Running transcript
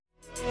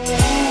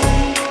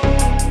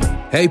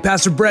Hey,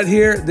 Pastor Brett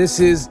here. This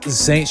is the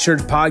Saints Church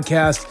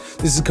Podcast.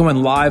 This is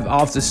coming live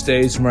off the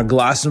stage from our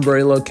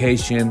Glastonbury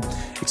location.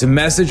 It's a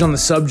message on the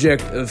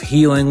subject of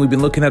healing. We've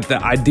been looking at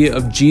the idea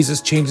of Jesus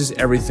changes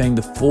everything,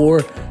 the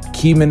 4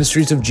 key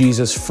ministries of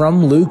Jesus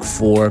from Luke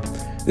 4.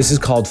 This is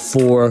called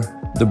For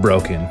the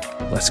Broken.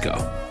 Let's go.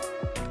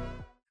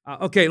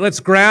 Okay, let's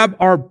grab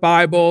our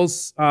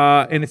Bibles.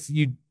 And if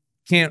you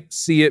can't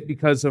see it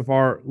because of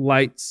our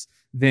lights,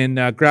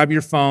 then grab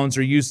your phones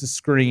or use the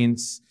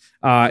screens.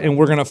 And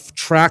we're going to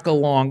track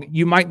along.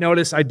 You might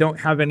notice I don't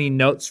have any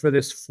notes for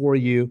this for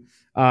you,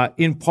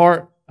 in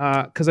part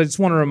because I just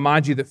want to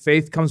remind you that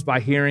faith comes by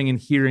hearing and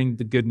hearing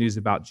the good news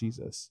about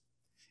Jesus.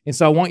 And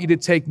so I want you to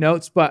take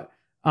notes, but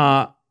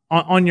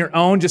on your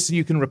own, just so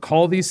you can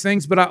recall these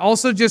things. But I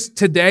also just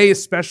today,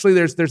 especially,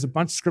 there's a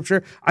bunch of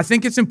scripture. I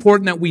think it's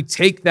important that we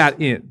take that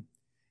in.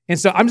 And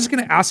so I'm just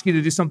going to ask you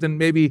to do something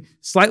maybe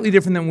slightly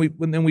different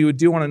than we would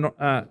do on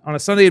a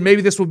Sunday, and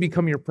maybe this will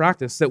become your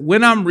practice, that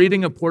when I'm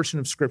reading a portion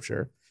of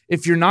Scripture,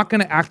 if you're not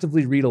going to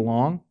actively read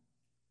along,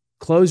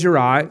 close your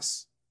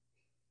eyes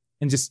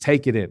and just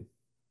take it in,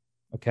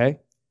 okay?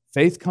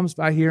 Faith comes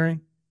by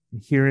hearing,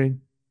 and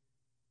hearing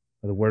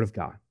by the Word of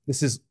God.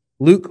 This is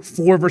Luke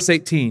 4, verse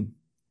 18.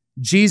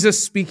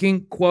 Jesus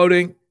speaking,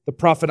 quoting the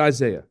prophet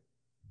Isaiah.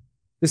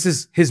 This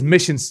is his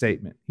mission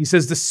statement. He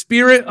says, "The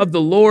Spirit of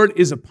the Lord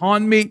is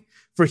upon me,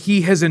 for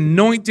he has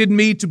anointed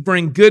me to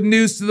bring good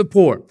news to the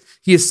poor.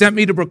 He has sent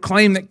me to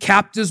proclaim that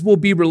captives will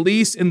be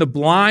released and the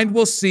blind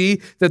will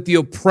see, that the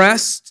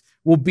oppressed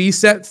will be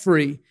set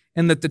free,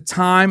 and that the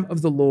time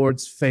of the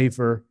Lord's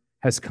favor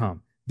has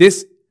come."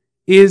 This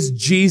is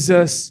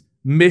Jesus'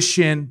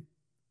 mission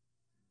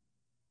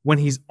when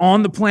he's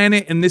on the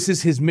planet, and this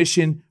is his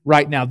mission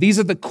right now. These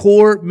are the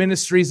core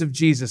ministries of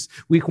Jesus.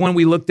 Week 1,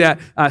 we looked at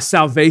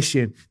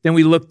salvation. Then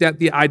we looked at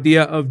the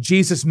idea of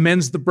Jesus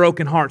mends the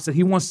broken hearts, that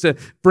he wants to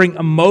bring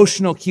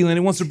emotional healing.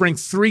 He wants to bring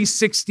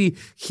 360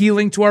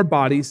 healing to our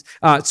bodies,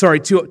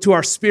 to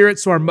our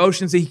spirits, to our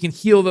emotions, that he can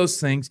heal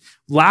those things.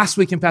 Last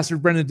week, and Pastor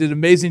Brendan did an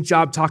amazing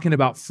job talking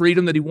about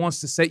freedom, that he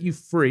wants to set you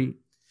free.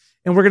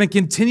 And we're going to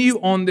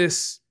continue on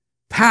this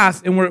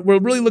path, and we're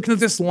really looking at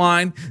this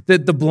line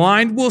that the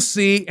blind will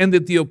see and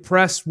that the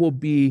oppressed will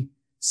be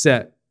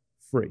set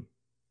free.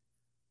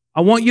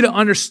 I want you to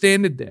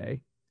understand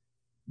today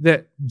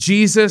that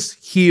Jesus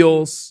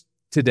heals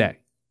today.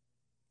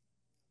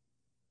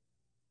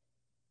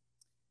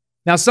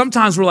 Now,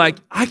 sometimes we're like,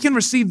 I can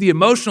receive the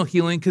emotional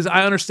healing because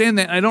I understand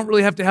that, and I don't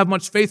really have to have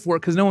much faith for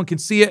it because no one can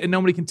see it and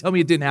nobody can tell me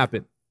it didn't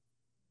happen.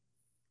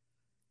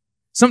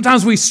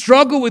 Sometimes we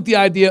struggle with the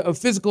idea of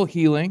physical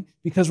healing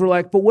because we're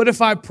like, but what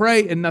if I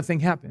pray and nothing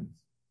happens?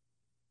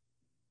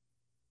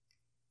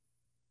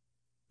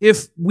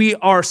 If we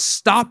are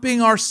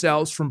stopping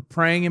ourselves from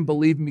praying and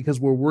believing because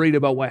we're worried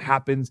about what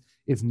happens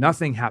if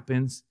nothing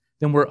happens,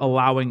 then we're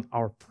allowing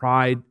our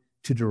pride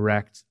to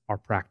direct our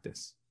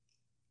practice.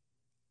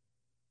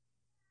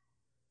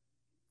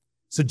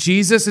 So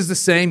Jesus is the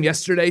same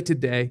yesterday,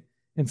 today,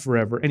 and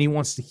forever, and he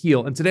wants to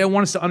heal. And today I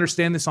want us to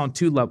understand this on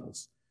 2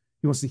 levels.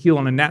 He wants to heal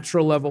on a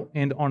natural level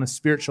and on a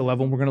spiritual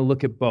level, and we're going to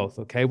look at both,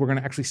 okay? We're going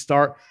to actually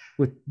start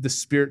with the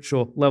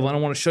spiritual level, and I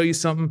want to show you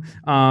something,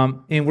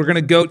 and we're going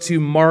to go to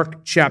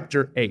Mark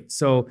chapter 8.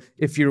 So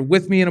if you're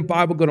with me in a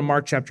Bible, go to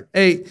Mark chapter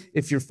 8.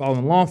 If you're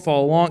following along,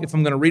 follow along. If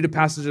I'm going to read a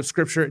passage of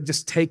Scripture,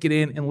 just take it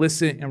in and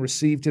listen and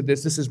receive to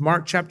this. This is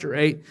Mark chapter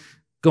 8,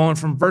 going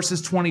from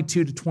verses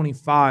 22 to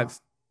 25.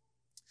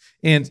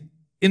 And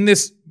in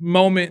this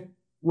moment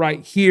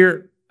right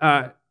here,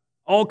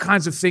 all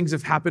kinds of things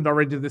have happened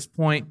already to this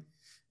point.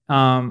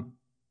 And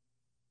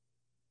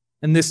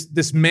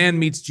this man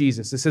meets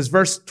Jesus. It says,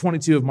 verse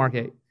 22 of Mark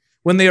 8.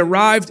 When they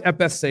arrived at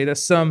Bethsaida,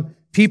 some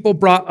people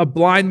brought a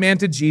blind man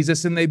to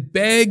Jesus, and they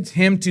begged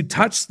him to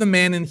touch the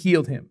man and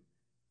heal him.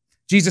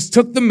 Jesus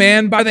took the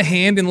man by the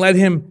hand and led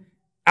him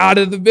out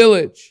of the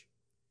village.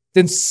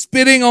 Then,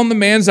 spitting on the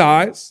man's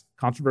eyes,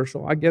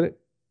 controversial, I get it,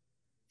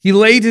 he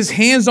laid his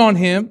hands on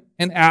him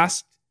and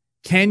asked,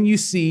 "Can you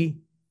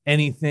see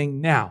anything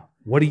now?"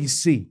 What do you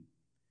see?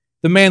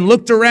 The man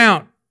looked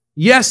around.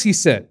 "Yes," he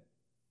said.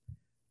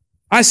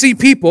 "I see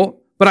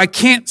people, but I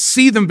can't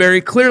see them very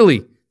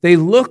clearly. They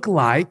look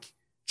like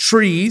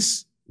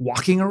trees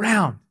walking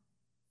around."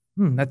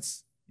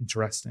 That's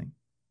interesting.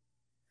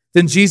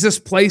 Then Jesus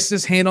placed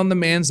his hand on the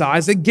man's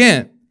eyes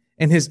again,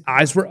 and his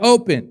eyes were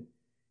open.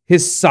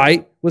 His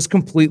sight was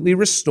completely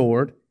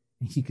restored,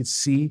 and he could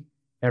see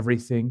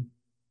everything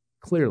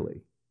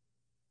clearly.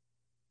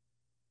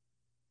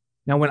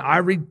 Now, when I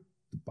read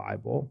the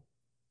Bible,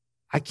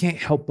 I can't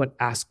help but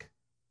ask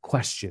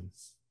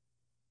questions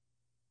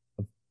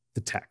of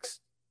the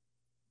text.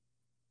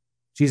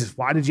 Jesus,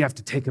 why did you have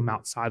to take him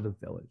outside of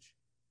the village?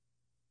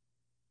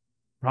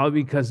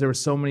 Probably because there were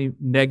so many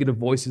negative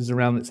voices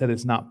around that said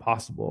it's not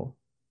possible.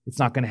 It's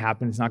not going to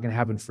happen. It's not going to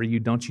happen for you.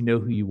 Don't you know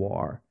who you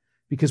are?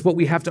 Because what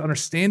we have to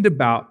understand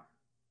about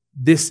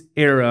this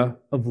era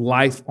of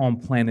life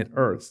on planet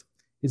Earth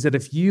is that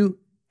if you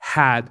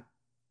had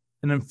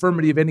an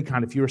infirmity of any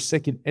kind, if you were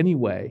sick in any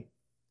way,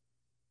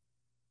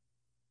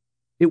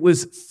 it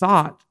was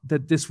thought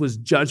that this was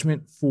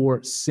judgment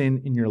for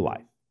sin in your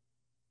life.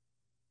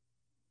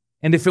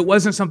 And if it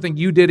wasn't something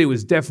you did, it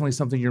was definitely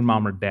something your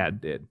mom or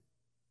dad did.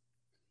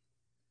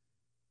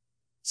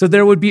 So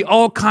there would be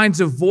all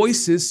kinds of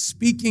voices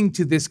speaking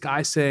to this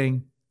guy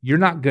saying, you're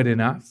not good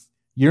enough.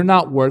 You're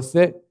not worth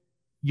it.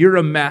 You're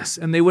a mess.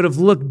 And they would have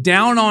looked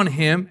down on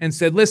him and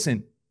said,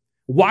 listen,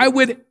 why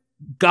would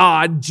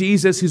God,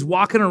 Jesus, who's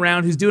walking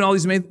around, who's doing all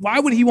these amazing, why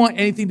would he want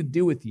anything to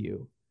do with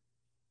you?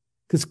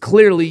 Because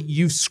clearly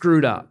you've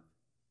screwed up.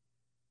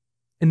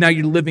 And now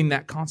you're living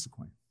that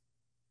consequence.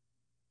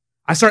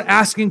 I start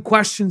asking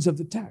questions of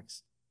the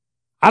text.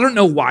 I don't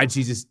know why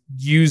Jesus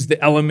used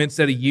the elements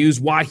that he used,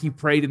 why he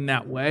prayed in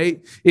that way.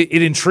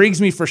 It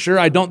intrigues me for sure.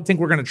 I don't think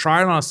we're going to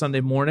try it on a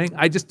Sunday morning.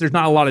 There's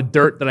not a lot of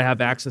dirt that I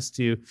have access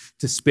to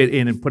spit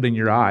in and put in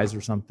your eyes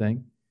or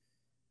something.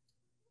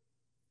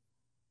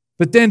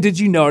 But then did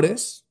you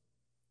notice?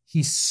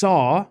 He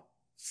saw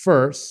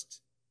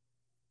first,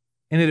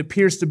 and it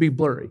appears to be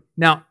blurry.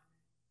 Now,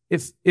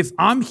 if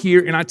I'm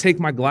here and I take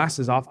my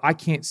glasses off, I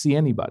can't see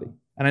anybody.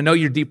 And I know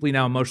you're deeply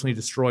now emotionally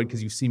destroyed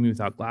because you see me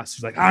without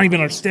glasses. You're like, I don't even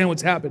understand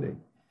what's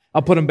happening.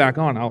 I'll put them back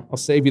on. I'll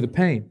save you the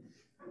pain.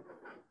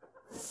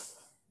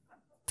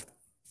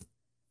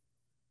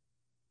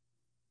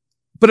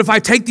 But if I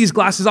take these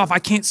glasses off, I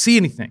can't see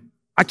anything.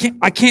 I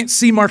can't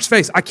see Mark's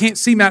face. I can't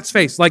see Matt's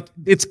face. Like,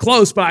 it's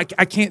close, but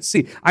I can't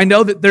see. I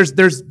know that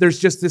there's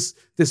just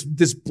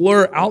this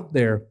blur out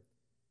there.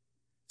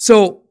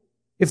 So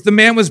if the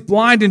man was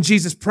blind and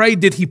Jesus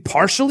prayed, did he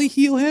partially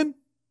heal him?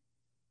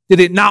 Did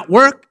it not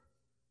work?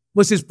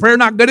 Was his prayer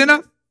not good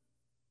enough?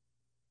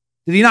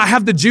 Did he not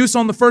have the juice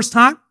on the first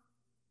time?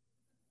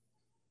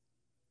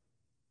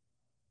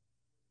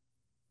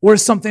 Or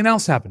is something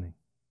else happening?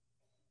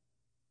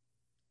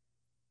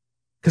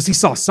 Because he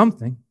saw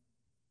something.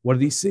 What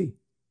did he see?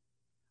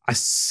 I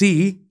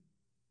see,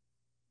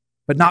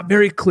 but not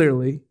very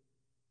clearly.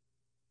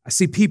 I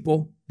see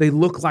people, they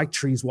look like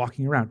trees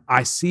walking around.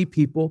 I see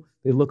people,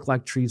 they look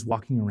like trees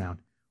walking around.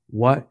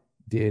 What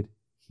did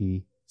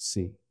he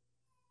see?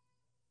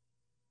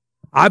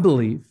 I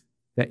believe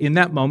that in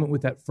that moment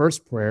with that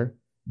first prayer,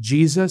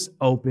 Jesus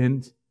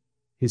opened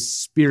his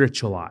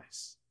spiritual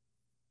eyes.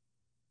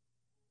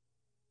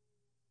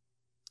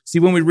 See,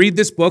 when we read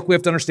this book, we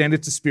have to understand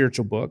it's a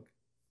spiritual book,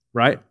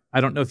 right?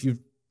 I don't know if you've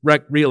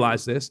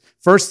realized this.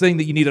 First thing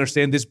that you need to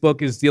understand, this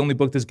book is the only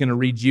book that's going to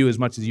read you as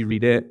much as you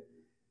read it.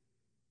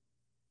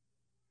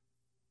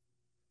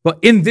 But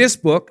in this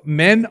book,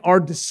 men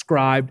are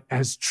described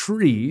as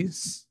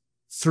trees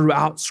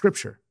throughout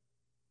Scripture.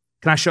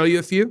 Can I show you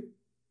a few?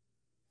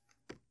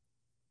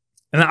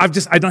 And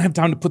I don't have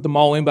time to put them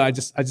all in, but I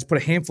just put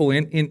a handful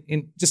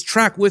in. Just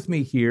track with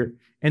me here.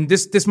 And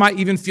this might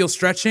even feel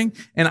stretching.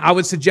 And I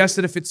would suggest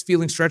that if it's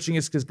feeling stretching,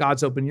 it's because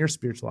God's opened your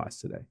spiritual eyes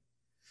today.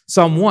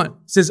 Psalm 1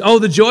 says, oh,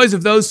 the joys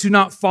of those who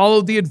not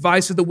follow the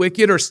advice of the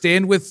wicked or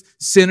stand with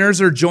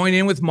sinners or join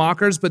in with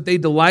mockers, but they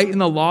delight in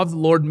the law of the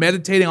Lord,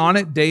 meditating on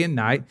it day and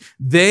night.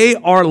 They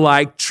are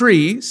like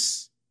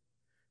trees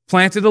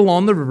planted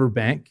along the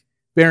riverbank,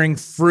 bearing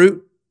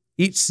fruit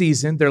each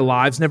season. Their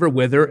lives never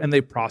wither, and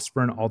they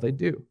prosper in all they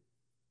do.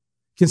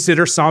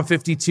 Consider Psalm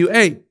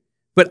 52:8.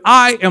 But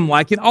I am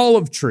like an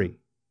olive tree,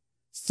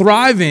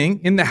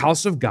 thriving in the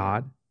house of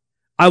God.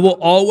 I will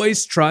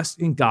always trust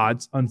in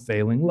God's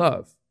unfailing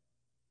love.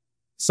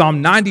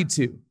 Psalm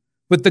 92.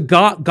 But the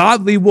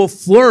godly will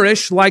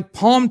flourish like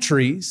palm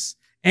trees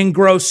and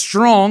grow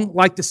strong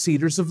like the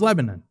cedars of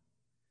Lebanon.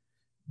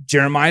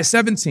 Jeremiah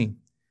 17.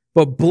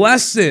 But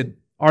blessed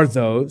are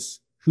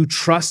those who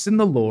trust in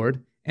the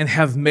Lord and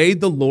have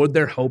made the Lord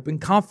their hope and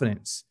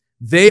confidence.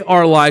 They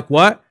are like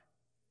what?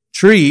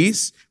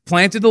 Trees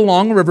planted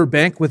along a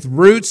riverbank with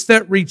roots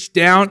that reach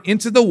down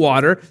into the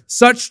water.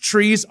 Such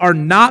trees are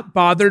not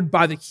bothered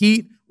by the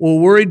heat or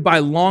worried by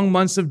long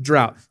months of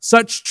drought.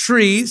 Such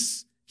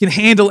trees can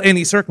handle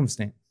any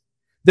circumstance.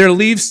 Their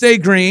leaves stay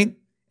green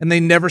and they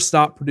never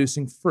stop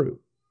producing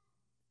fruit.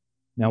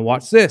 Now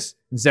watch this.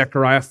 In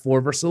Zechariah 4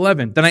 verse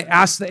 11. Then I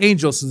asked the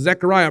angel, so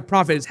Zechariah, a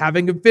prophet, is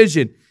having a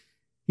vision.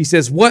 He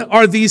says, what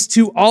are these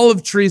two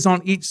olive trees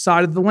on each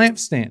side of the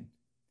lampstand?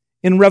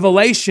 In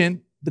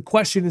Revelation, the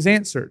question is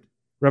answered.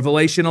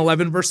 Revelation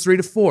 11, verse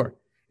 3-4.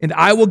 And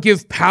I will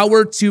give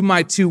power to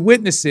my two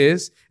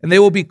witnesses, and they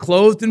will be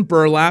clothed in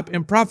burlap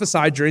and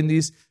prophesy during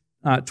these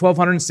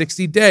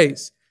 1,260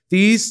 days.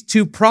 These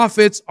two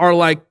prophets are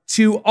like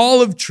two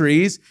olive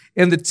trees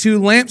and the two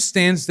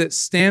lampstands that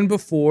stand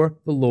before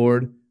the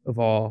Lord of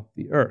all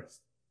the earth.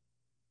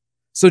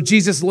 So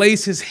Jesus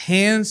lays his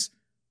hands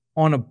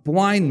on a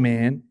blind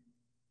man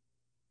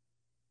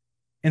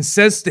and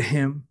says to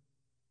him,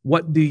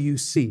 what do you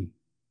see?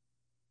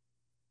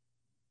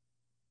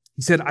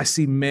 He said, I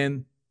see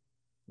men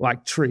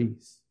like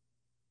trees.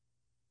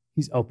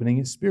 He's opening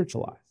his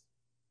spiritual eyes.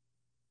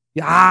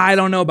 Yeah, I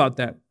don't know about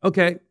that.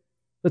 Okay,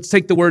 let's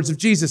take the words of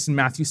Jesus in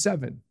Matthew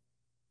 7,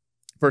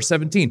 verse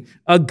 17.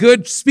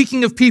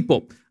 Speaking of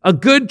people, a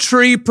good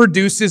tree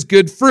produces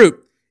good fruit,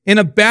 and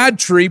a bad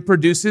tree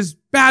produces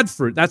bad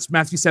fruit. That's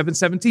Matthew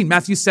 7:17.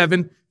 Matthew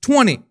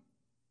 7:20.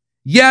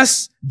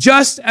 Yes,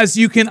 just as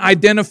you can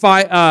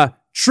identify a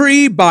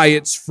tree by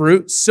its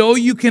fruit, so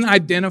you can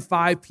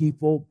identify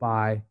people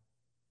by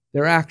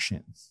their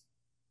actions.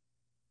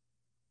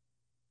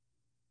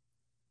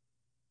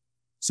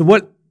 So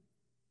what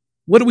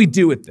do we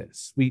do with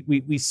this?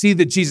 We see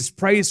that Jesus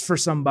prays for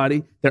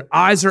somebody. Their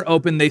eyes are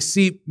open. They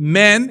see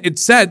men. It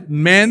said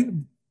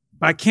men,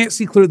 but I can't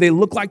see clearly. They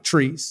look like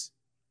trees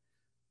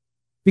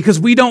because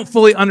we don't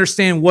fully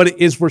understand what it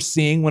is we're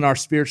seeing when our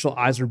spiritual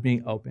eyes are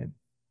being opened.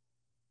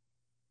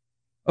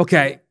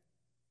 Okay,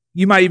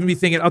 you might even be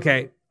thinking,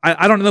 okay,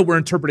 I don't know that we're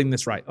interpreting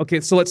this right.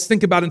 Okay, so let's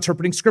think about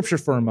interpreting Scripture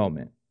for a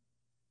moment.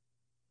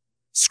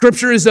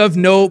 Scripture is of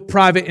no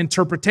private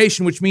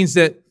interpretation, which means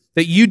that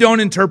you don't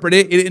interpret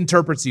it, it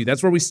interprets you.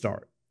 That's where we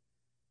start.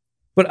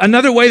 But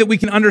another way that we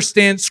can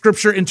understand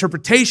Scripture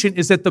interpretation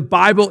is that the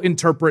Bible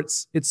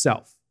interprets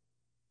itself.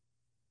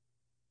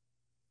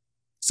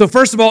 So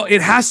first of all,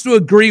 it has to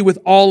agree with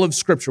all of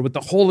Scripture, with the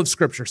whole of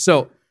Scripture.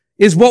 So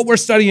is what we're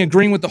studying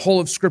agreeing with the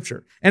whole of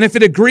Scripture? And if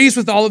it agrees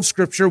with all of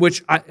Scripture,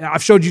 which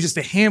I've showed you just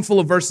a handful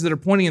of verses that are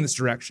pointing in this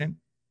direction,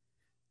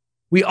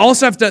 we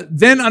also have to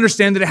then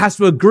understand that it has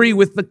to agree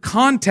with the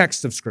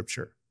context of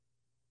Scripture.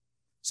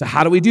 So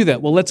how do we do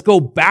that? Well, let's go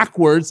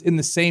backwards in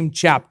the same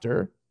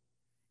chapter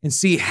and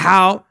see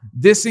how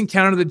this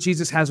encounter that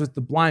Jesus has with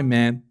the blind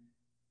man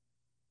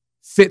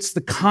fits the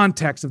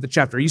context of the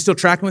chapter. Are you still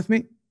tracking with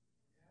me?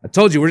 I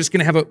told you we're just going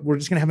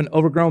to have an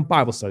overgrown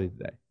Bible study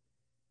today.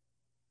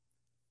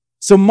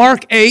 So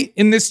Mark 8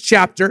 in this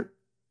chapter,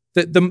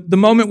 the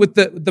moment with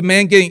the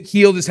man getting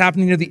healed is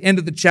happening near the end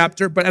of the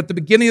chapter, but at the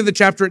beginning of the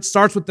chapter, it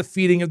starts with the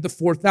feeding of the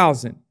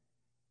 4,000.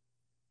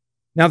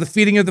 Now, the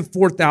feeding of the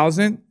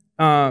 4,000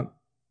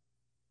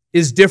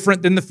 is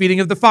different than the feeding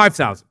of the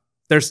 5,000.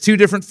 There's two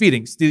different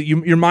feedings.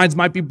 Your minds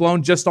might be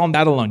blown just on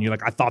that alone. You're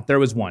like, I thought there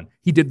was one.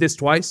 He did this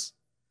twice.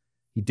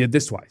 He did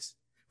this twice.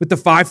 With the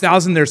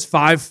 5,000, there's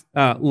 5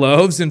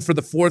 loaves, and for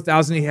the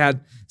 4,000, he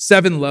had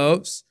 7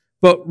 loaves.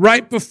 But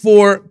right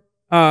before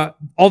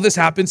all this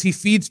happens, he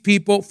feeds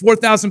people,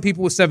 4,000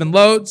 people with 7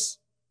 loaves.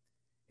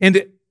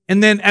 And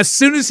then as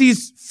soon as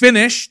he's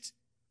finished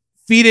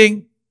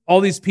feeding all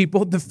these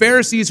people, the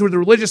Pharisees, who were the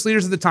religious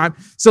leaders of the time,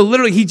 so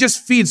literally he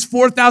just feeds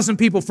 4,000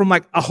 people from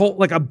like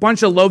a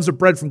bunch of loaves of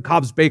bread from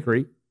Cobb's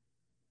Bakery.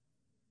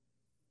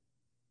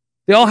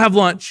 They all have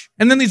lunch.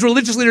 And then these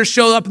religious leaders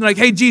show up and they're like,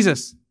 hey,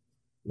 Jesus,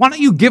 why don't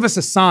you give us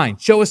a sign?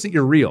 Show us that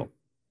you're real.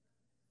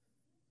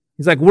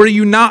 He's like, were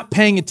you not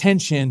paying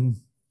attention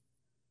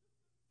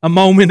a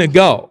moment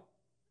ago?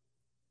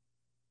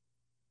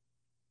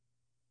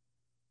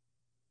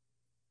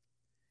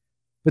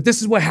 But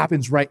this is what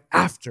happens right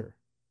after.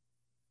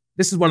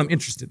 This is what I'm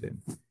interested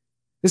in.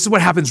 This is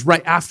what happens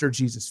right after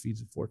Jesus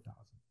feeds the 4,000.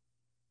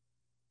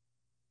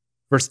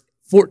 Verse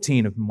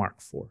 14 of Mark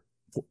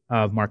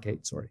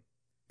 8, sorry.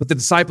 But the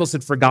disciples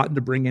had forgotten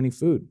to bring any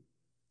food.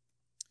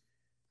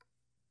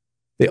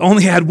 They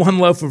only had 1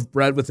 loaf of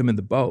bread with them in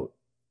the boat.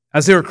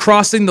 As they were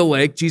crossing the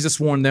lake, Jesus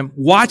warned them,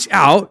 watch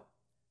out,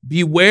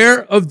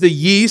 beware of the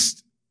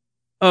yeast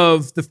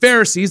of the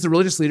Pharisees, the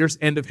religious leaders,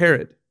 and of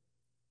Herod.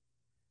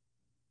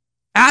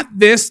 At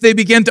this, they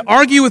began to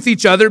argue with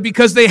each other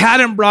because they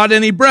hadn't brought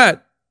any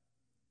bread.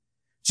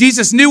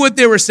 Jesus knew what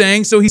they were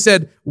saying, so he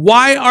said,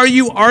 why are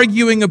you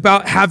arguing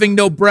about having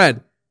no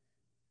bread?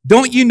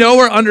 Don't you know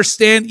or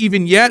understand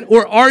even yet?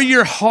 Or are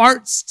your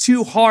hearts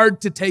too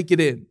hard to take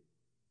it in?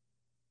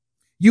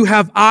 You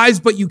have eyes,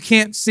 but you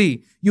can't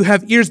see. You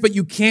have ears, but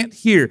you can't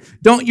hear.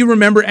 Don't you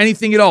remember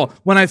anything at all?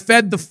 When I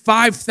fed the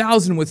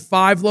 5,000 with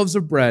 5 loaves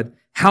of bread,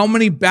 how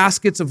many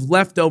baskets of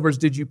leftovers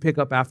did you pick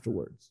up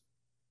afterwards?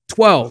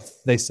 12,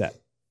 they said.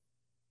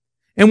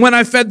 And when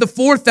I fed the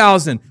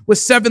 4,000 with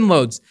 7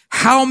 loaves,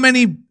 how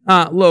many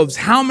loaves?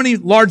 How many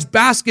large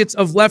baskets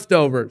of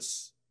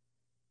leftovers?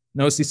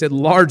 Notice he said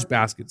large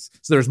baskets.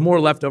 So there's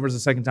more leftovers the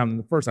second time than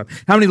the first time.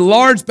 How many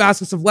large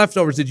baskets of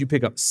leftovers did you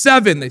pick up?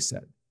 7, they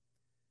said.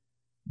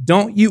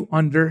 Don't you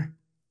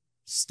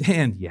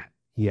understand yet?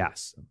 He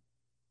asked them.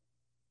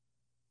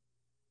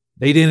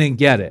 They didn't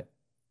get it.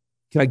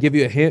 Can I give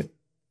you a hint?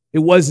 It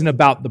wasn't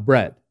about the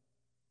bread.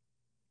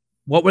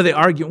 What were they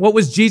arguing? What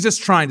was Jesus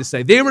trying to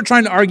say? They were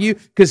trying to argue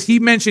because he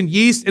mentioned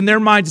yeast, and their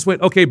mind just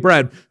went, okay,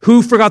 bread.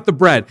 Who forgot the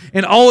bread?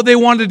 And all they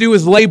wanted to do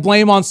is lay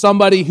blame on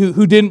somebody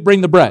who didn't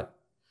bring the bread.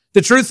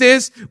 The truth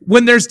is,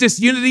 when there's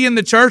disunity in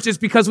the church, it's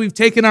because we've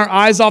taken our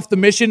eyes off the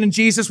mission in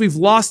Jesus. We've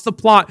lost the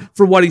plot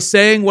for what he's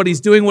saying, what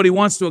he's doing, what he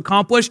wants to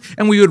accomplish,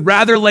 and we would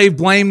rather lay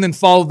blame than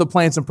follow the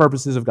plans and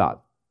purposes of God.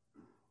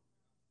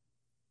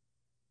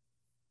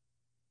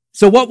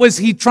 So what was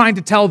he trying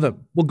to tell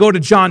them? We'll go to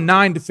John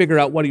 9 to figure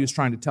out what he was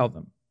trying to tell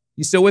them.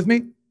 You still with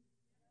me?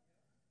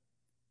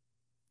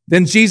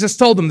 Then Jesus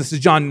told them, this is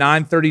John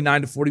 9,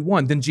 39 to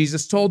 41. Then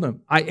Jesus told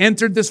them, I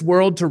entered this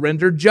world to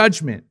render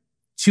judgment,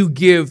 to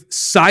give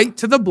sight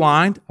to the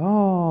blind.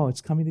 Oh,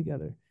 it's coming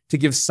together. To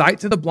give sight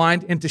to the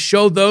blind and to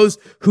show those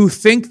who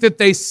think that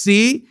they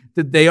see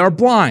that they are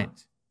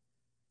blind.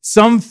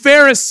 Some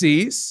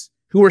Pharisees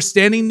who were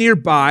standing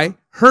nearby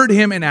heard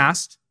him and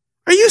asked,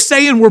 are you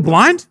saying we're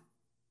blind?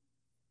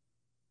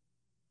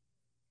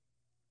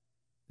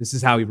 This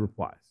is how he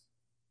replies.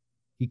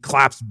 He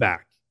claps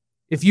back.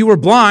 If you were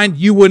blind,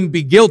 you wouldn't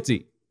be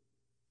guilty.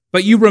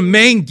 But you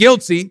remain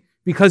guilty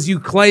because you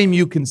claim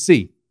you can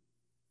see.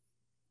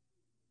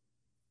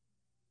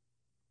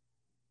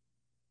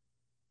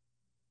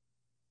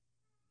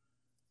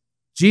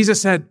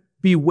 Jesus said,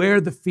 beware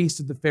the feast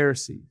of the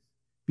Pharisees.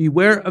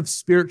 Beware of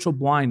spiritual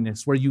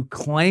blindness where you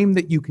claim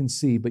that you can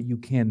see, but you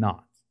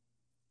cannot.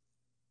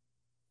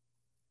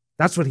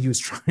 That's what he was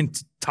trying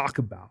to talk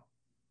about.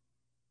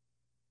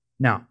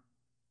 Now,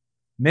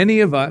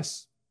 many of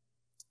us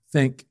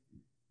think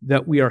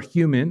that we are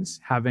humans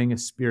having a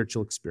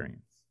spiritual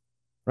experience,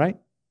 right?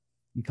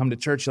 You come to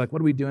church, you're like,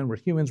 what are we doing? We're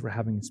humans, we're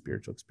having a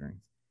spiritual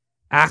experience.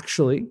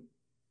 Actually,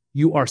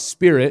 you are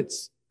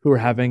spirits who are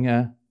having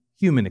a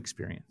human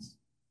experience.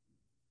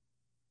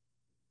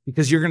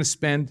 Because you're going to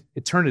spend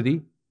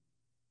eternity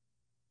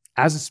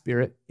as a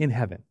spirit in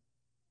heaven.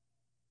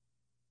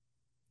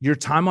 Your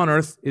time on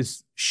earth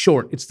is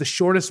short. It's the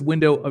shortest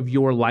window of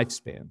your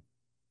lifespan.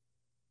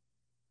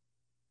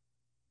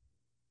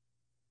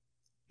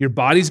 Your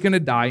body's going to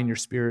die and your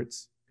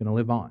spirit's going to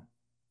live on.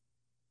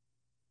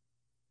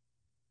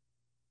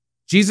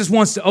 Jesus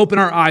wants to open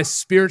our eyes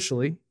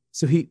spiritually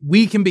so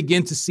we can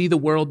begin to see the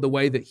world the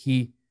way that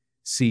he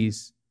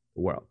sees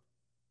the world.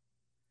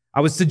 I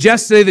would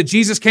suggest today that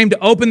Jesus came to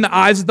open the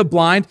eyes of the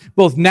blind,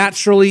 both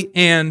naturally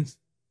and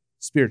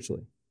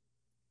spiritually.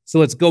 So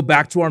let's go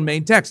back to our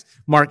main text,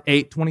 Mark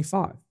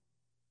 8:25.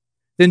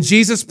 Then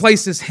Jesus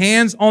placed his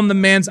hands on the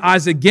man's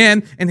eyes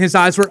again, and his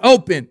eyes were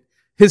opened.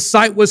 His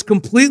sight was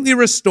completely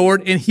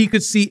restored, and he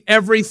could see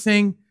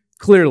everything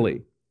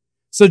clearly.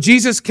 So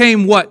Jesus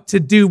came, what?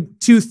 To do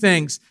two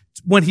things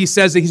when he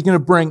says that he's going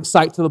to bring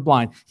sight to the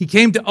blind. He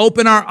came to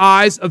open our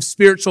eyes of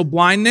spiritual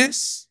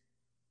blindness.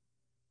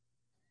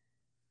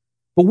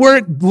 But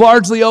we're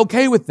largely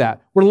okay with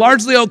that. We're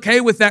largely okay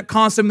with that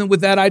concept and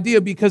with that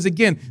idea because,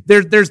 again,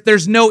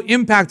 there's no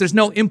impact, there's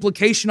no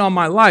implication on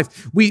my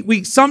life.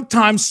 We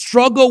sometimes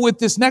struggle with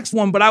this next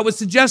one, but I would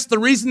suggest the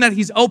reason that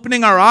he's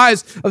opening our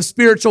eyes of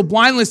spiritual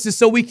blindness is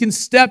so we can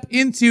step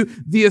into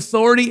the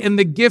authority and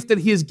the gift that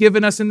he has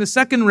given us in the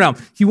second realm.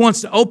 He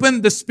wants to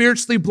open the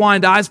spiritually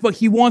blind eyes, but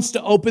he wants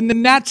to open the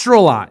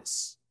natural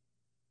eyes.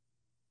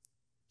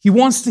 He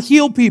wants to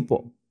heal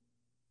people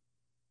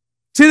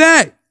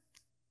today.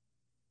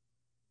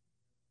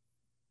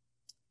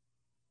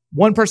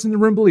 One person in the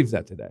room believes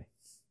that today.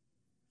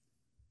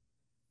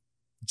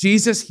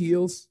 Jesus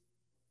heals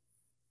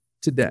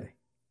today.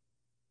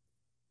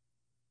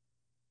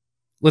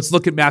 Let's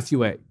look at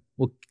Matthew 8.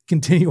 We'll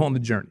continue on the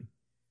journey.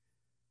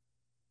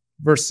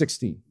 Verse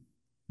 16.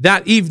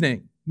 That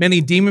evening, many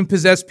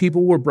demon-possessed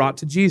people were brought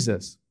to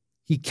Jesus.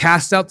 He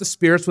cast out the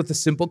spirits with a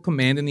simple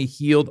command, and he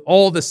healed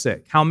all the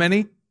sick. How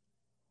many?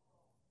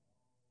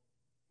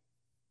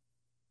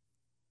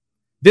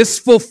 This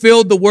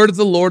fulfilled the word of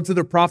the Lord through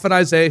the prophet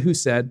Isaiah, who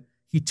said,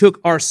 he took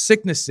our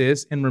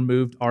sicknesses and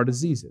removed our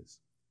diseases.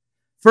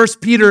 1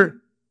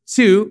 Peter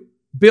 2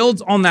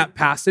 builds on that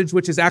passage,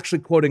 which is actually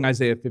quoting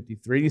Isaiah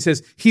 53. He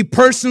says, he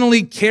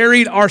personally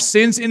carried our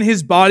sins in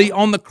his body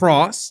on the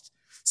cross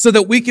so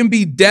that we can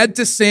be dead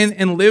to sin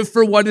and live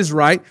for what is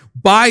right.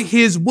 By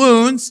his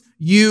wounds,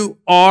 you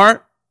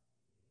are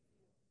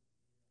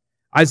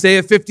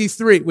Isaiah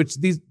 53, which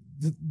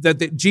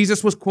that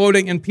Jesus was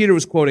quoting and Peter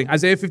was quoting,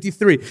 Isaiah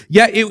 53.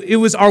 Yeah, it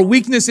was our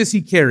weaknesses he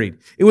carried.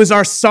 It was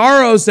our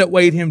sorrows that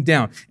weighed him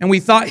down. And we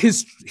thought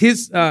his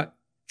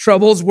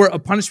troubles were a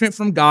punishment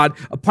from God,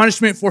 a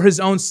punishment for his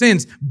own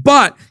sins.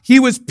 But he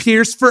was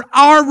pierced for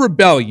our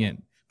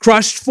rebellion,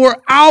 crushed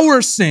for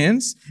our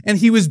sins, and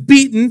he was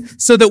beaten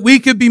so that we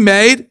could be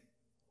made.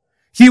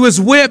 He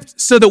was whipped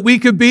so that we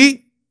could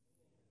be.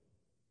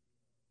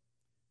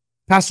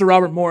 Pastor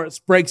Robert Morris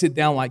breaks it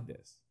down like this.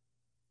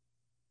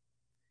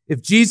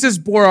 If Jesus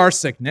bore our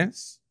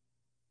sickness,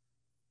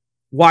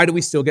 why do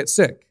we still get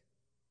sick?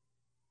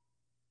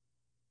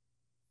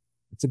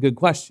 It's a good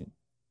question.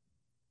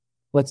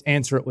 Let's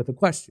answer it with a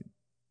question.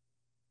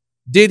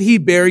 Did he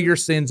bear your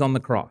sins on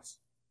the cross?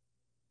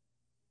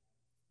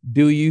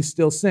 Do you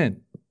still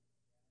sin?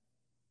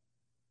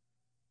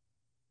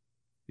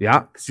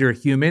 Yeah, because you're a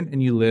human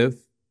and you live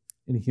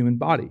in a human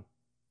body.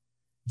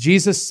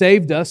 Jesus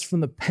saved us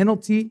from the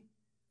penalty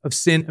of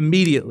sin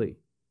immediately.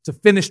 It's a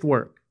finished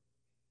work.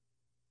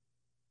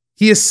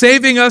 He is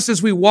saving us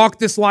as we walk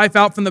this life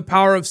out from the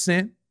power of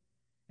sin,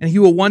 and he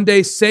will one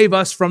day save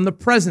us from the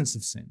presence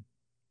of sin.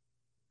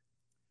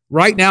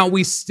 Right now,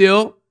 we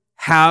still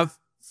have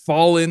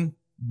fallen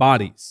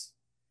bodies.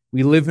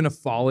 We live in a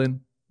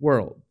fallen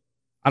world.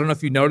 I don't know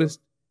if you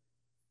noticed,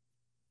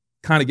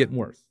 kind of getting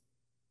worse.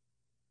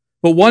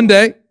 But one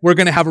day, we're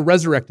going to have a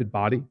resurrected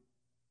body,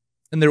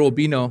 and there will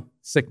be no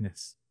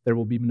sickness. There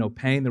will be no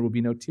pain. There will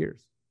be no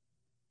tears.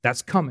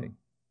 That's coming.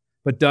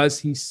 But does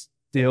he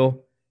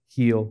still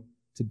heal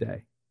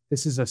today?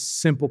 This is a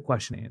simple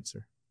question to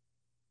answer.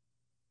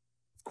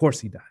 Of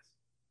course he does.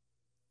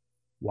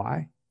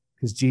 Why?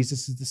 Because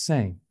Jesus is the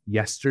same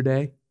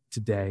yesterday,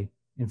 today,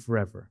 and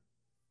forever.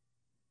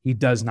 He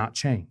does not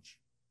change.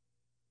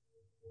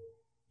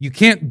 You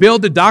can't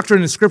build a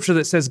doctrine in Scripture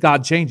that says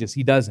God changes.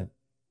 He doesn't.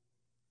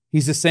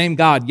 He's the same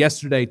God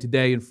yesterday,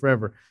 today, and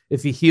forever.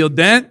 If He healed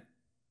then,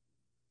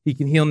 He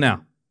can heal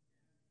now.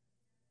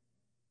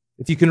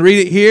 If you can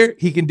read it here,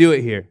 He can do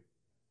it here.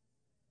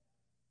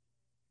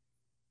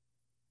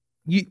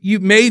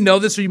 You may know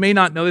this or you may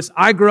not know this.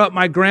 I grew up,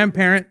 my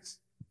grandparents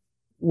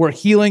were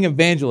healing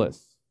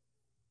evangelists.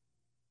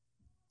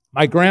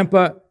 My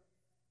grandpa,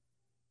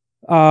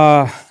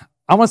 I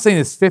want to say in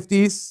his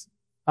 50s,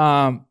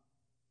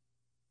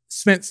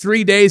 spent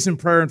 3 days in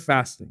prayer and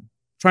fasting,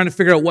 trying to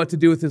figure out what to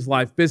do with his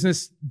life.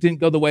 Business didn't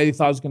go the way he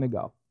thought it was going to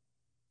go.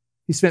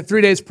 He spent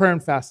 3 days prayer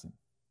and fasting.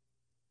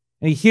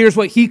 And he hears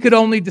what he could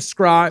only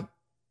describe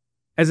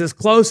as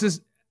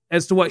close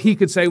as to what he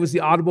could say was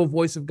the audible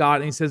voice of God,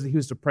 and he says that he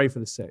was to pray for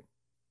the sick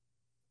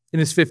in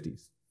his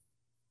 50s.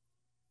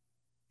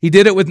 He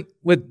did it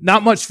with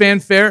not much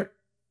fanfare.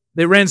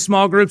 They ran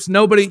small groups.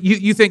 Nobody,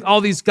 you think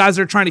all these guys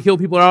that are trying to heal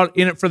people are out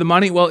in it for the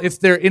money? Well, if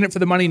they're in it for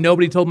the money,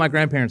 nobody told my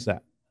grandparents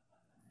that.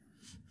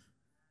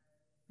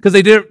 Because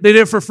they did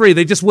it for free.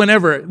 They just went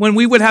over. When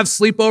we would have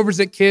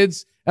sleepovers at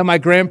kids at my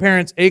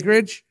grandparents'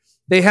 acreage,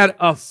 they had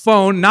a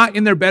phone, not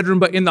in their bedroom,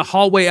 but in the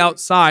hallway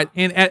outside.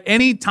 And at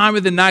any time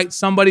of the night,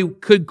 somebody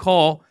could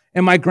call,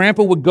 and my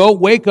grandpa would go,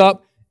 wake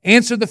up,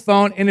 answer the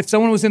phone, and if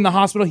someone was in the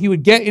hospital, he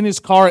would get in his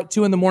car at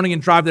 2 a.m.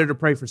 and drive there to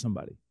pray for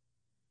somebody.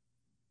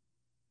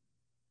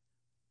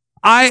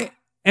 I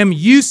am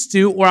used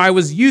to, or I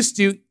was used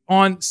to,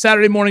 on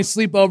Saturday morning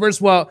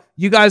sleepovers. Well,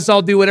 you guys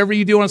all do whatever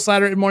you do on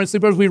Saturday morning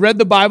sleepovers. We read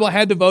the Bible,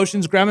 had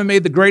devotions. Grandma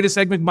made the greatest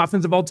egg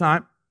McMuffins of all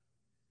time.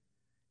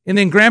 And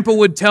then Grandpa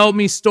would tell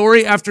me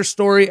story after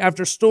story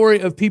after story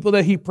of people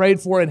that he prayed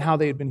for and how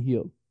they had been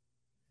healed.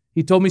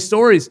 He told me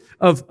stories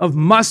of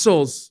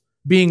muscles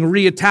being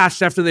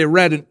reattached after they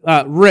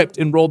ripped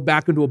and rolled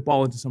back into a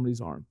ball into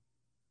somebody's arm.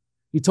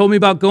 He told me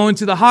about going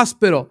to the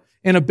hospital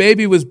and a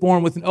baby was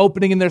born with an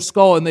opening in their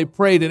skull, and they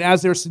prayed, and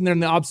as they were sitting there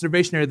in the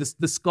observation area,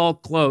 the skull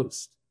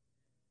closed.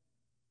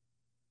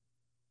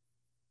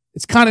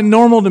 It's kind of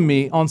normal to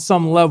me on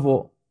some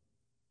level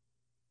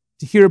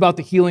to hear about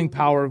the healing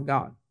power of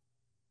God.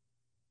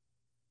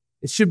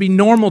 It should be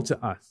normal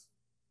to us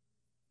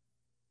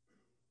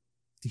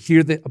to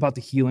hear about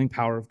the healing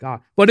power of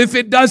God. But if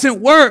it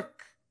doesn't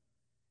work,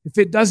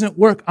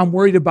 I'm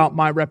worried about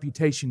my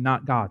reputation,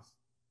 not God's.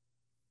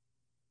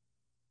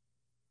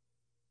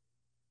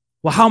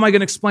 Well, how am I going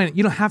to explain it?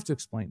 You don't have to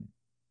explain it.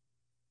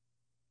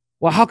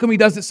 Well, how come He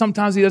does it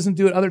sometimes, He doesn't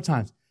do it other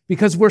times?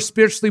 Because we're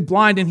spiritually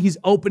blind and He's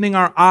opening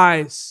our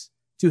eyes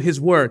to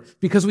His Word.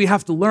 Because we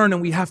have to learn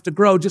and we have to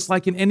grow just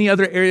like in any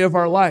other area of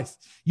our life.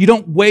 You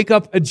don't wake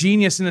up a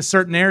genius in a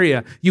certain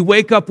area. You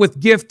wake up with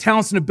gift,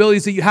 talents, and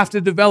abilities that you have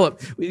to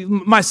develop.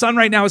 My son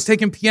right now is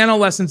taking piano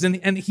lessons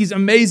and he's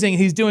amazing.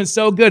 He's doing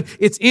so good.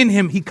 It's in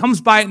him. He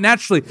comes by it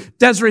naturally.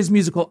 Desiree's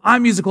musical.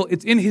 I'm musical.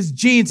 It's in his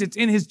genes. It's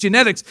in his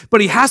genetics. But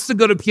he has to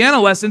go to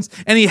piano lessons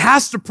and he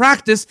has to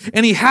practice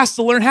and he has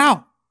to learn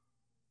how.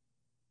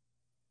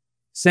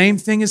 Same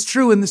thing is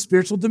true in the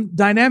spiritual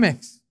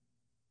dynamics.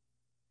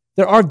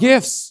 There are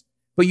gifts,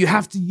 but you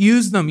have to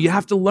use them. You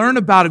have to learn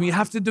about them. You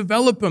have to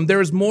develop them. There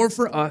is more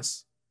for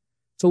us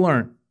to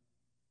learn.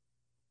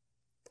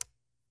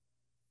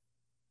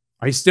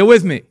 Are you still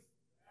with me?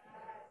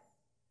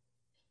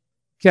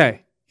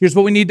 Okay, here's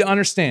what we need to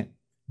understand.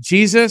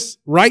 Jesus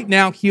right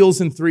now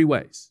heals in 3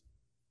 ways.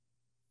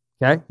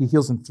 Okay, He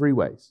heals in 3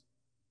 ways.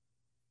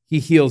 He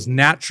heals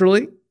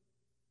naturally,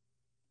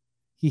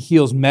 He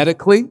heals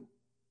medically,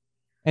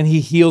 and He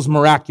heals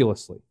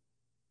miraculously.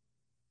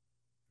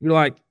 You're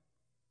like,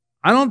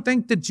 I don't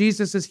think that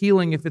Jesus is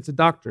healing if it's a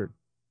doctor.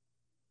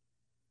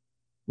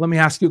 Let me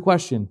ask you a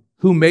question.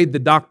 Who made the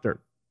doctor?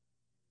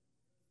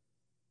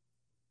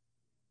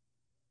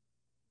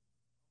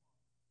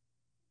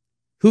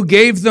 Who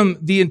gave them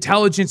the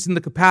intelligence and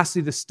the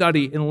capacity to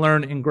study and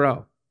learn and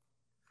grow?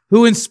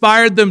 Who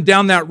inspired them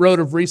down that road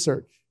of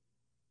research?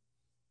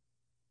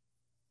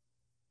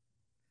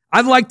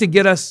 I'd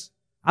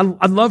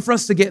love for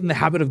us to get in the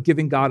habit of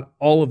giving God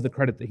all of the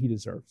credit that He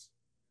deserves.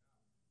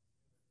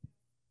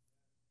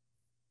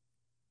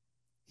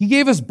 He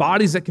gave us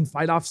bodies that can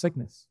fight off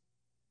sickness.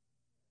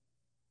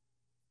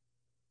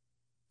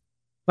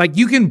 Like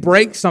you can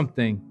break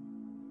something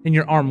and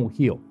your arm will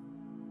heal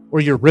or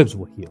your ribs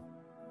will heal.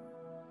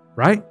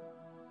 Right?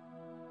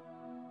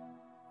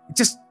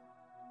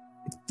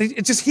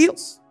 It just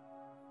heals.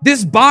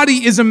 This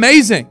body is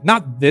amazing.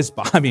 Not this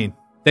body.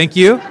 Thank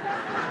you.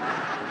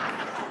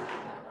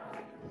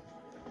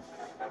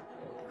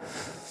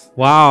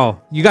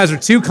 Wow. You guys are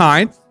too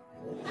kind.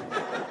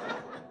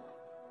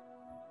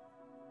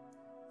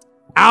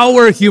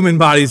 Our human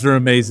bodies are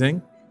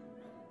amazing.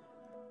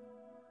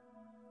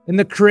 And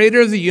the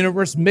creator of the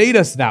universe made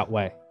us that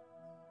way.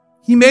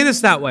 He made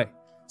us that way.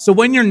 So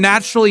when you're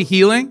naturally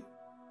healing,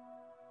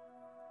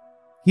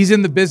 He's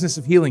in the business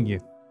of healing you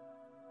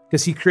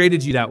because He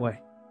created you that way.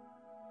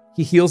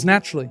 He heals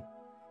naturally.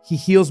 He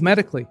heals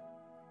medically.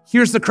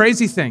 Here's the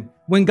crazy thing.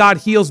 When God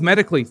heals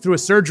medically through a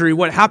surgery,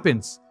 what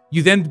happens?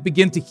 You then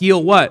begin to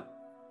heal what?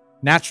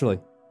 Naturally.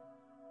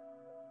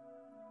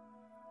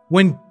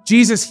 When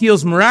Jesus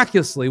heals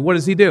miraculously, what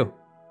does he do?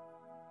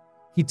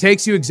 He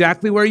takes you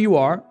exactly where you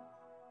are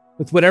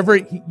with whatever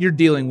you're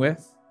dealing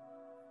with,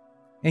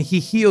 and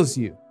he heals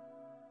you.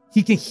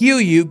 He can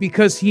heal you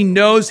because he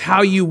knows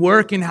how you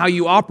work and how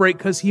you operate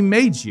because he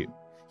made you.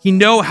 He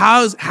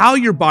knows how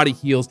your body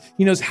heals.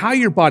 He knows how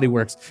your body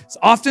works. So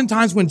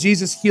oftentimes when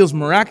Jesus heals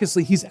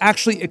miraculously, he's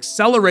actually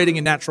accelerating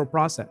a natural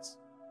process.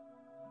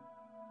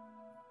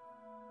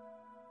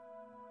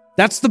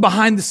 That's the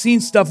behind the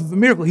scenes stuff of a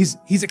miracle.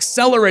 He's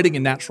accelerating a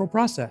natural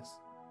process.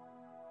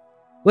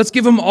 Let's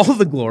give him all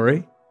the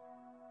glory.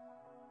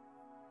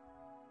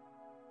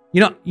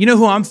 You know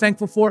who I'm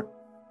thankful for?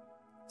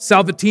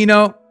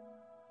 Salvatino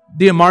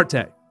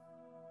Diamarte.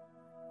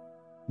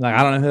 Like,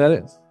 I don't know who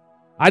that is.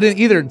 I didn't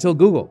either until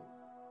Google.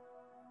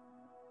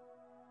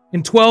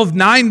 In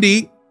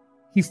 1290,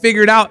 he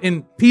figured out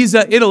in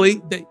Pisa,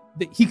 Italy, that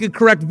he could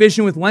correct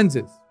vision with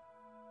lenses.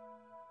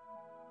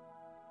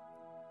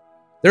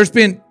 There's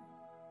been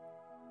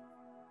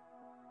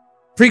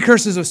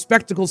precursors of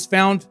spectacles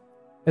found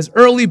as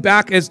early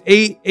back as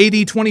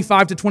AD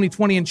 25 to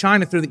 2020 in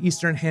China through the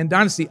Eastern Han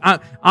Dynasty.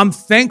 I'm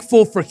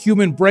thankful for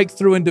human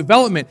breakthrough and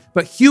development,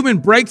 but human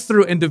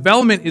breakthrough and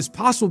development is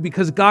possible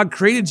because God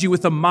created you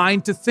with a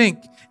mind to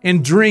think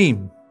and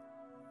dream.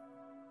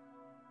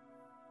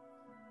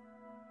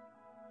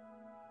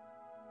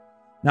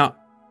 Now,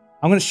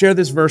 I'm going to share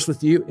this verse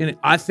with you, and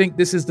I think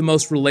this is the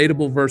most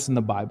relatable verse in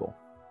the Bible.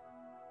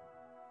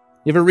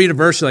 You ever read a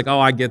verse, you're like, oh,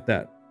 I get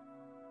that.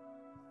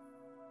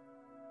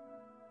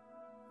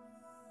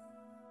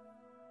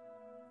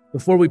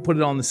 Before we put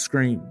it on the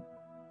screen,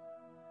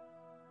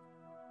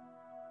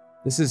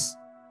 this is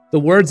the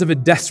words of a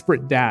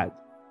desperate dad.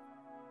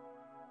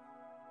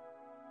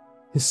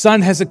 His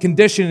son has a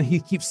condition and he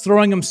keeps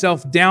throwing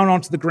himself down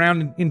onto the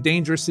ground in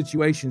dangerous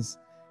situations.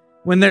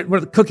 When they're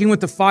cooking with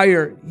the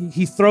fire,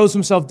 he throws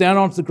himself down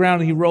onto the ground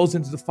and he rolls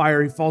into the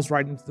fire. He falls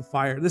right into the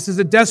fire. This is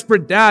a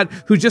desperate dad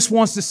who just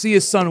wants to see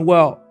his son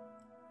well.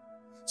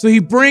 So he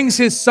brings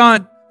his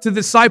son to the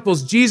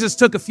disciples. Jesus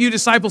took a few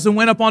disciples and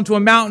went up onto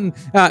a mountain.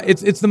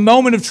 It's the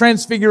moment of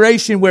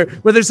transfiguration where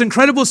there's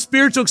incredible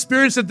spiritual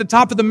experience at the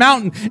top of the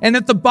mountain. And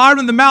at the bottom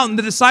of the mountain,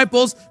 the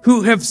disciples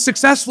who have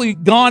successfully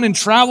gone and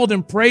traveled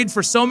and prayed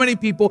for so many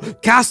people,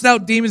 cast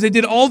out demons, they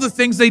did all the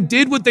things, they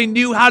did what they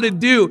knew how to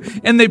do.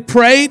 And they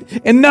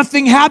prayed and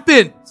nothing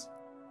happened.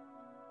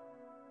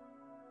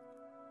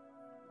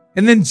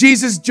 And then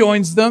Jesus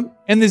joins them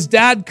and his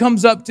dad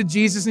comes up to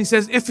Jesus and he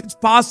says, if it's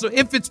possible.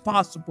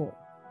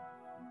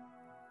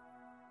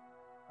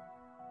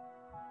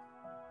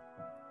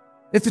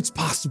 If it's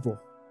possible,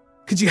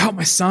 could you help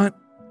my son?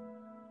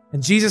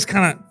 And Jesus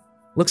kind of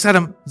looks at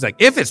him. He's like,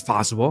 if it's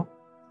possible,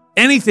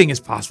 anything is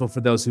possible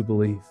for those who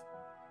believe.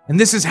 And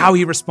this is how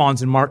he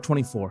responds in Mark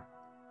 24.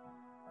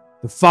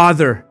 The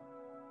father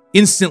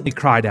instantly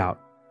cried out,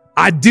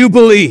 I do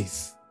believe,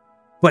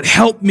 but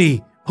help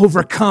me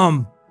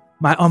overcome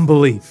my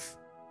unbelief.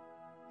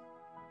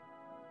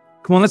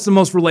 Come on, that's the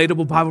most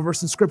relatable Bible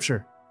verse in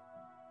Scripture.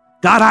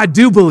 God, I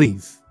do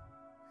believe,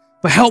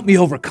 but help me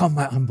overcome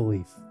my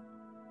unbelief.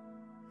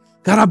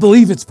 God, I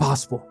believe it's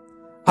possible.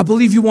 I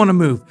believe you want to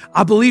move.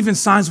 I believe in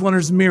signs,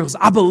 wonders, and miracles.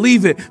 I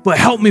believe it, but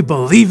help me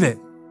believe it.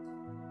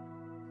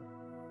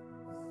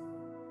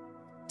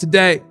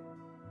 Today,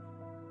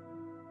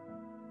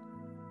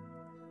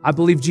 I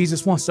believe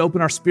Jesus wants to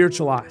open our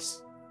spiritual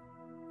eyes.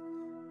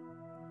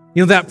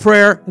 You know that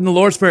prayer in the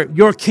Lord's Prayer,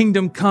 your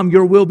kingdom come,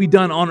 your will be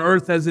done on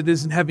earth as it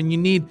is in heaven. You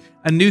need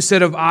a new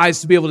set of eyes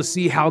to be able to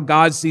see how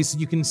God sees, so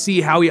you can see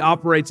how he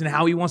operates and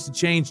how he wants to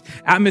change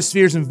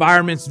atmospheres,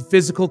 environments, and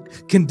physical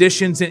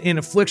conditions and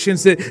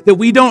afflictions, that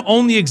we don't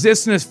only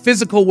exist in a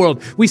physical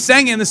world. We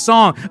sang it in the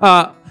song,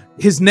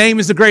 his name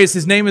is the greatest.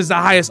 His name is the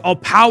highest. All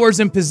powers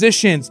and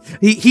positions.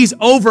 He's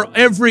over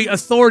every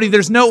authority.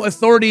 There's no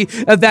authority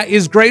that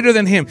is greater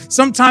than him.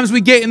 Sometimes we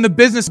get in the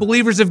business,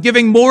 believers, of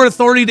giving more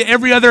authority to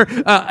every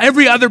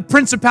other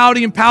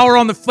principality and power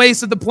on the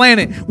face of the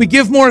planet. We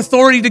give more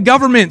authority to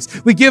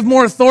governments. We give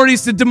more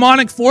authorities to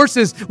demonic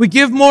forces. We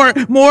give more.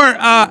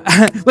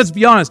 Let's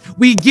be honest.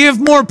 We give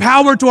more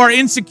power to our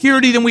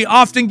insecurity than we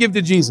often give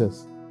to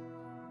Jesus.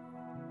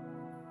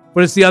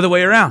 But it's the other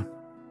way around.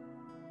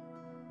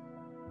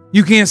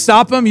 You can't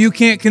stop him. You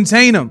can't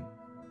contain him.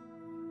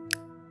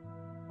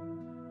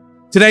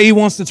 Today, he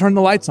wants to turn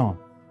the lights on.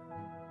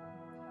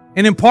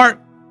 And in part,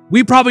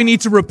 we probably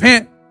need to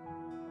repent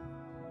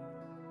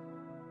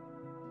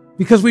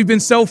because we've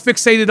been so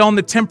fixated on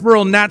the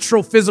temporal,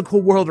 natural,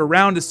 physical world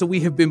around us, so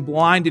we have been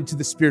blinded to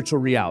the spiritual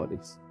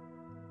realities.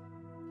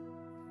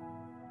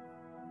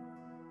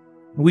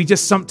 We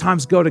just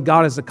sometimes go to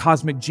God as a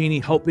cosmic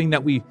genie, hoping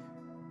that we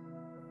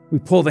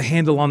pull the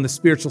handle on the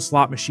spiritual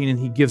slot machine and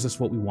he gives us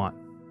what we want.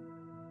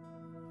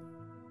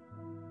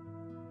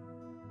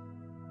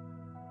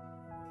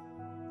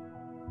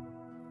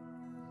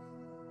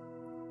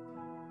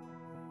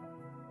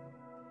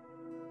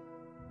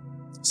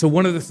 So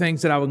one of the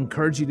things that I would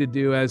encourage you to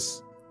do,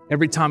 as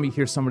every time you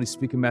hear somebody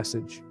speak a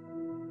message,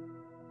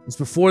 is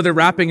before they're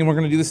wrapping, and we're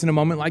going to do this in a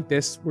moment like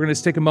this, we're going to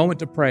just take a moment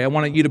to pray. I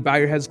want you to bow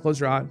your heads, close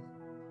your eyes.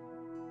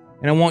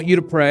 And I want you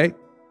to pray,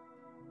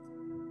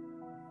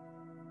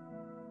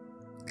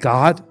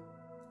 God,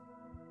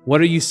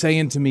 what are you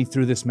saying to me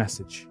through this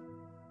message?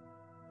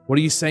 What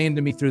are you saying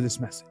to me through this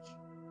message?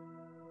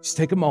 Just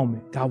take a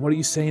moment. God, what are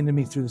you saying to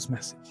me through this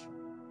message?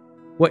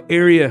 What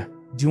area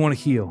do you want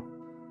to heal?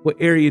 What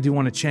area do you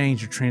want to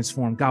change or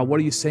transform? God, what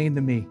are you saying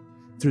to me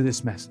through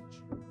this message?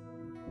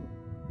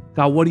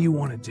 God, what do you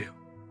want to do?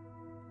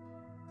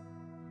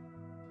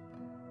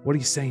 What are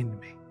you saying to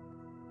me?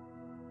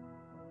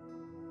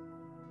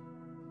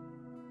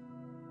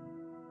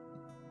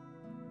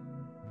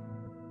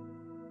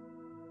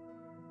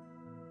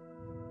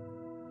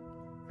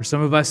 For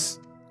some of us,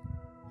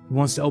 He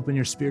wants to open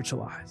your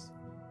spiritual eyes.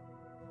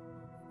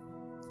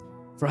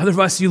 For other of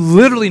us, you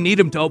literally need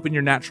Him to open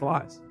your natural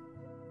eyes.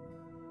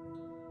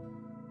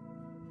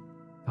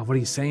 God, what are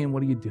you saying?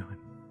 What are you doing?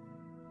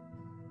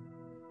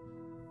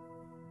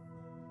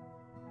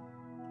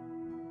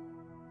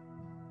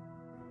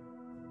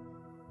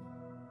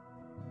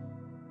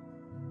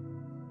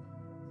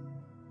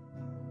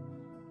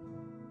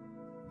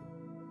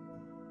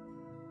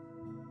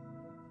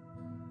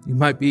 You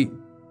might be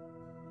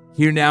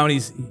here now and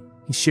he's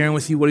sharing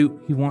with you what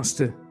he wants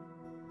to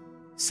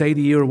say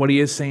to you or what he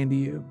is saying to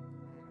you.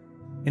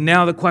 And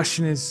now the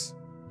question is,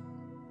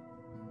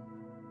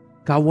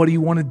 God, what do you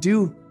want to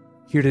do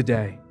here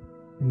today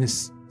in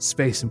this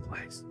space and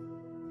place?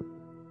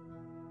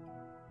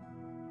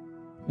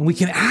 And we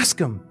can ask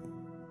Him.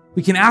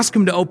 We can ask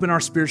Him to open our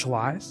spiritual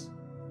eyes,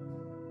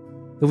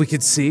 that we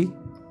could see,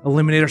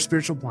 eliminate our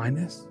spiritual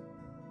blindness.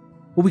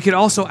 But we could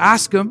also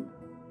ask Him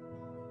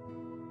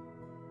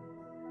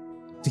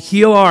to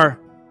heal our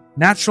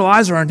natural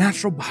eyes or our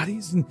natural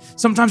bodies. And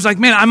sometimes like,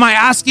 man, am I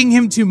asking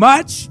Him too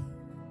much?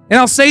 And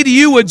I'll say to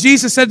you what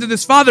Jesus said to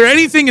this father,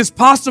 anything is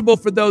possible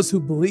for those who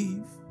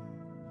believe.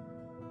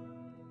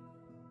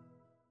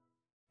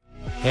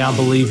 Hey, I'm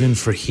believing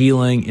for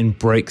healing and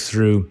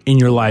breakthrough in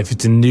your life.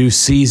 It's a new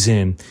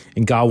season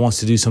and God wants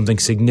to do something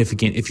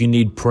significant. If you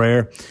need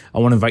prayer, I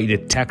want to invite you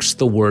to text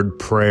the word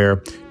prayer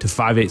to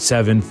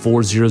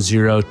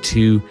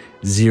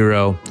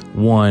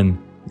 587-400-2010.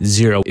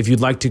 If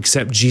you'd like to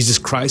accept Jesus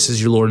Christ as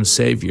your Lord and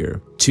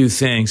Savior, two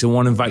things. I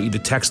want to invite you to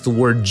text the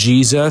word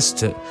Jesus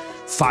to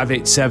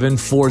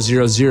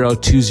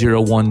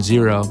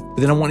 587-400-2010.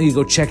 But then I want you to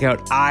go check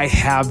out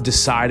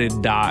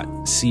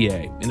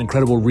ihavedecided.ca, an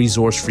incredible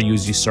resource for you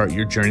as you start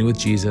your journey with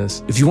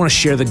Jesus. If you want to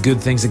share the good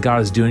things that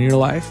God is doing in your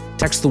life,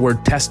 text the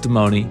word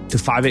testimony to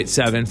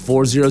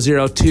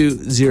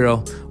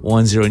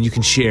 587-400-2010, and you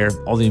can share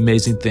all the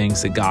amazing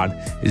things that God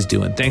is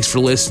doing. Thanks for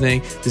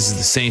listening. This is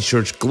the Saint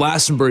Church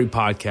Glastonbury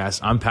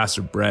podcast. I'm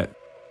Pastor Brett.